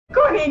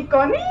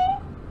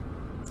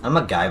I'm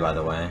a guy, by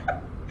the way.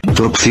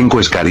 Top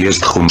 5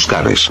 Scariest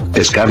Jumpscares.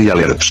 Scary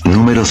Alerts.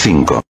 Número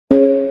 5.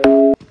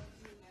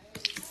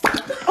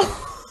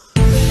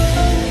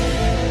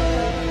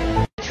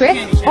 Trick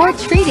or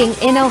treating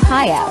in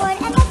Ohio.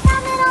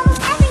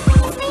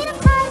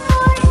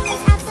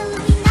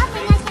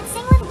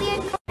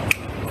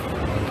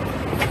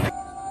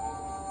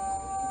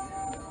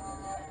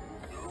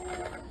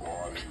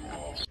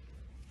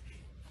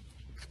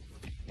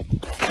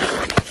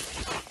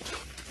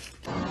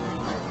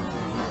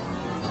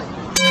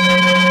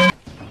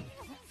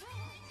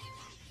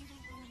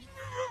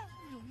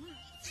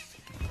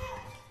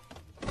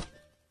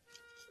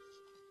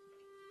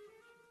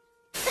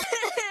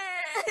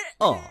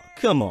 Oh,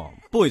 come on.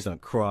 Boys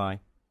don't cry.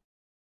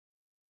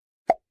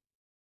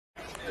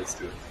 Let's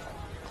do it.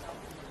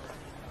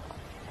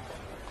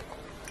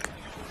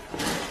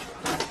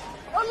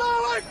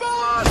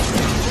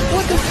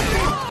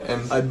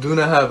 And I do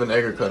not have an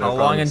egg cut. How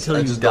long until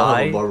you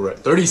die?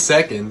 30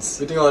 seconds.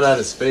 You think all that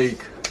is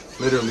fake.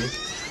 Literally.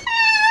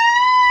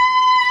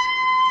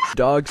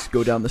 Dogs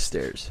go down the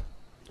stairs.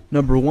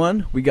 Number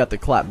 1, we got the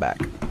clap back.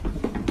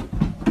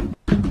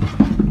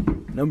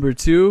 Number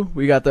 2,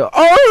 we got the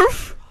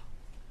ARF!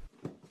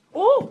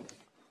 Oh!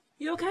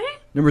 You okay?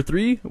 Number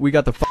 3, we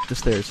got the fuck the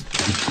stairs.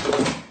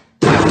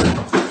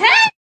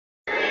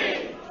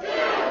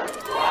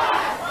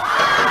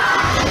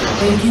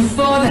 Thank you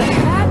for the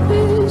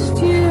happiest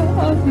year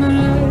of my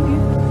life.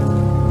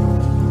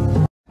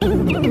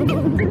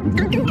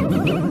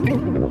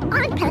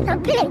 I'm Peppa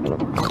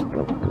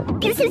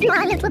Pig. This is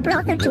my little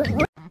brother George.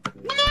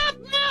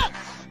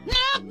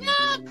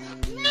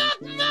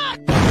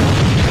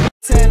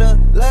 10,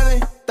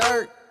 11,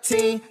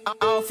 13. I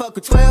don't fuck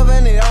with 12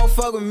 and they don't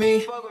fuck with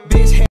me.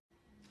 Bitch.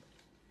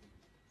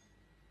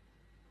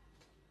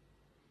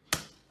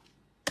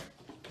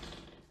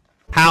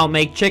 How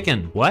make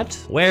chicken? What?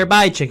 Where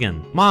buy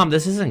chicken? Mom,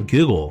 this isn't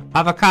Google.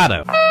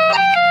 Avocado.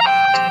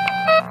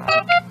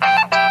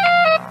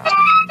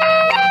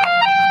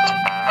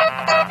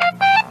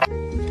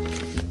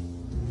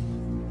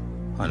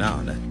 Oh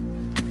no,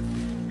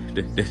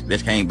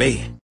 this can't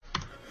be.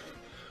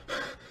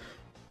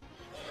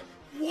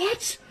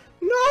 What?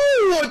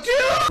 No,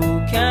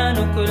 dude!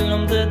 كانوا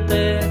كلهم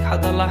ضدك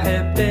حضل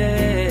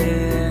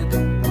أحبك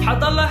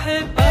حضل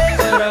أحبك.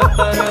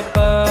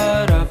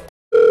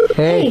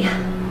 Hey,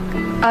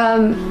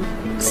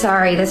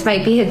 sorry, this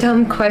might be a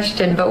dumb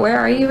question, but where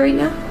are you right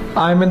now?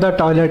 I'm in the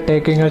toilet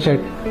taking a shit.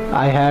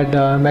 I had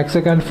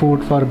Mexican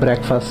food for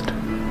breakfast.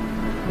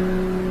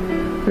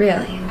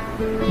 Really?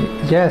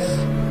 Yes.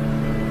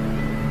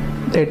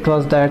 It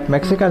was that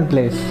Mexican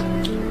place.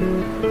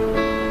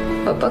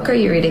 What book are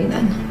you reading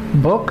then?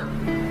 Book?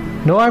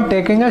 No, I'm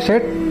taking a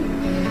shit.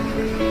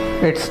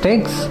 It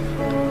stinks.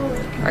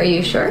 Are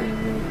you sure?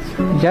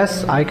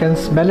 Yes, I can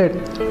smell it.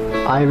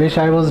 I wish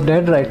I was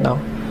dead right now.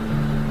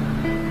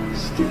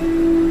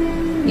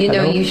 You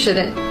know, Hello? you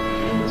shouldn't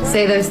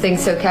say those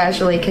things so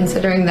casually,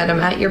 considering that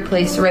I'm at your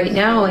place right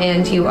now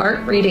and you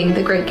aren't reading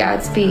The Great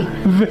Gatsby.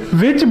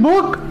 Which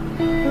book?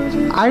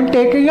 I'm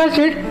taking a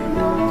shit.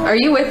 Are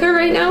you with her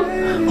right now?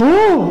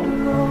 Who?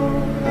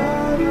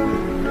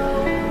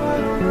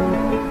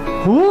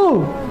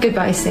 Who?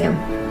 Goodbye, Sam.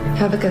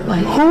 Have a good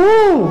life.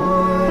 Who?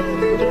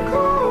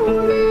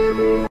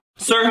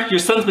 Sir, your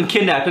son's been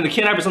kidnapped and the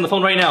kidnapper's on the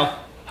phone right now.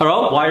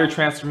 Hello? Wire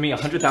transfer me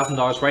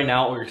 $100,000 right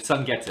now or your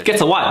son gets it.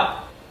 Gets a what?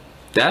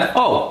 Dad?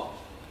 Oh.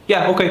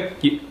 Yeah, okay.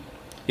 You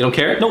don't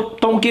care? No,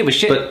 don't give a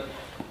shit.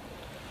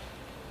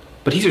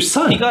 But he's your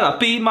son. He got a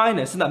B- in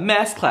the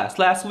math class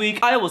last week.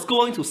 I was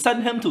going to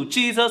send him to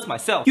Jesus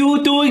myself.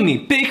 You doing me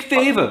big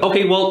favor.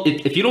 Okay, well,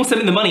 if you don't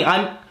send me the money,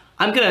 I'm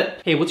gonna...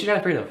 Hey, what's your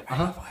dad afraid of?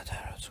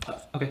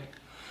 Okay.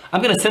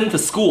 I'm gonna send him to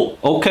school,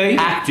 okay?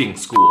 Acting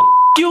school.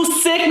 You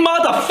sick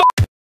motherfucker!